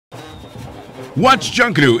Watch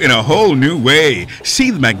Junkanoo in a whole new way. See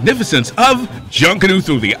the magnificence of Junkanoo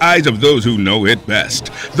through the eyes of those who know it best.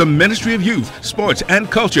 The Ministry of Youth, Sports and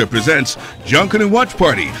Culture presents Junkanoo Watch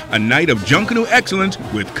Party, a night of Junkanoo excellence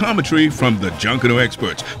with commentary from the Junkanoo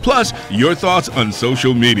experts, plus your thoughts on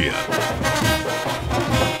social media.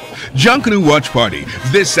 Junkanoo Watch Party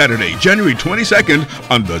this Saturday, January 22nd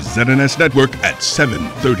on the ZNS Network at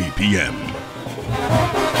 7:30 p.m.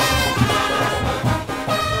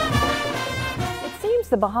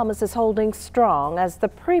 The Bahamas is holding strong as the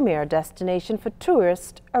premier destination for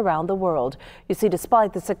tourists around the world. You see,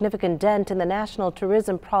 despite the significant dent in the national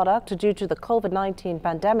tourism product due to the COVID-19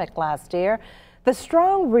 pandemic last year, the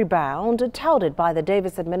strong rebound touted by the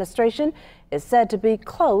Davis administration is said to be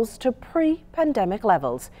close to pre-pandemic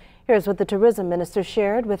levels. Here's what the tourism minister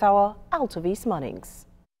shared with our Altavis Munnings.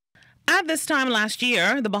 At this time last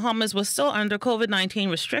year, the Bahamas was still under COVID-19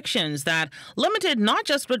 restrictions that limited not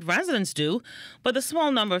just what residents do, but the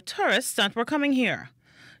small number of tourists that were coming here.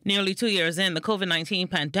 Nearly 2 years in the COVID-19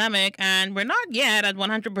 pandemic, and we're not yet at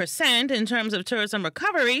 100% in terms of tourism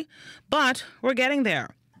recovery, but we're getting there.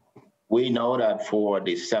 We know that for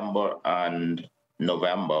December and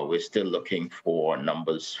November, we're still looking for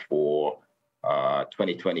numbers for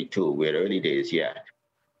 2022. We're early days yet.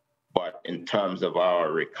 But in terms of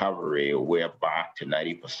our recovery, we're back to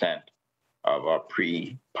 90% of our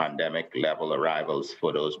pre-pandemic level arrivals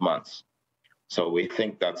for those months. So we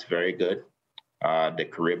think that's very good. The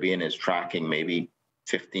Caribbean is tracking maybe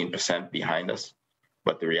 15% behind us.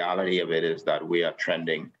 But the reality of it is that we are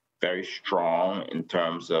trending very strong in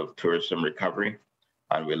terms of tourism recovery.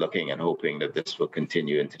 And we're looking and hoping that this will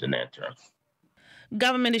continue into the near term.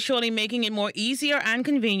 Government is surely making it more easier and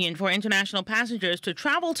convenient for international passengers to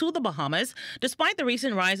travel to the Bahamas, despite the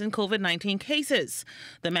recent rise in COVID-19 cases.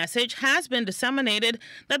 The message has been disseminated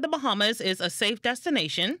that the Bahamas is a safe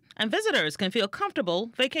destination and visitors can feel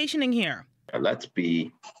comfortable vacationing here. Let's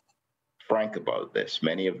be frank about this.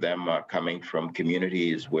 Many of them are coming from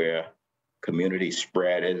communities where community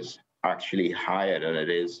spread is actually higher than it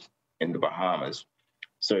is in the Bahamas.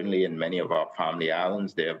 Certainly in many of our family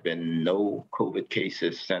islands, there have been no COVID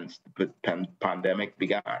cases since the pandemic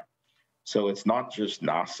began. So it's not just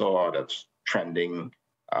Nassau that's trending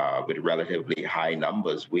with relatively high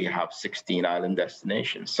numbers. We have 16 island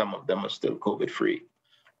destinations. Some of them are still COVID-free.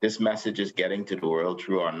 This message is getting to the world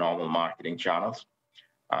through our normal marketing channels.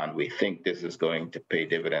 And we think this is going to pay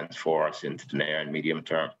dividends for us into the near and medium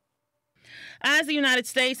term. As the United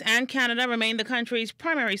States and Canada remain the country's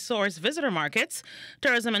primary source visitor markets,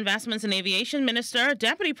 Tourism Investments and Aviation Minister,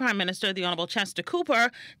 Deputy Prime Minister, the Honorable Chester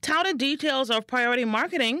Cooper, touted details of priority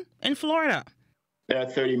marketing in Florida. There are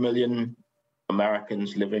 30 million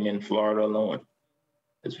Americans living in Florida alone.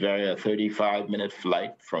 It's a 35-minute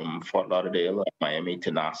flight from Fort Lauderdale, Miami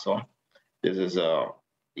to Nassau. This is an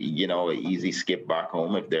easy skip back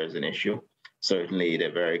home if there's an issue. Certainly,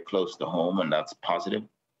 they're very close to home, and that's positive.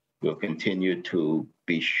 We'll continue to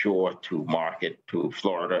be sure to market to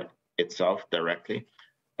Florida itself directly.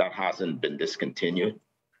 That hasn't been discontinued.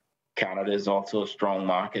 Canada is also a strong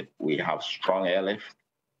market. We have strong airlift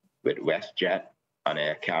with WestJet and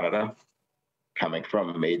Air Canada coming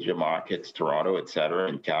from major markets, Toronto, et cetera,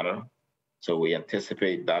 in Canada. So we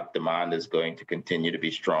anticipate that demand is going to continue to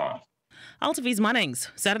be strong. Altavis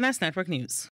Munnings, ZNS Network News.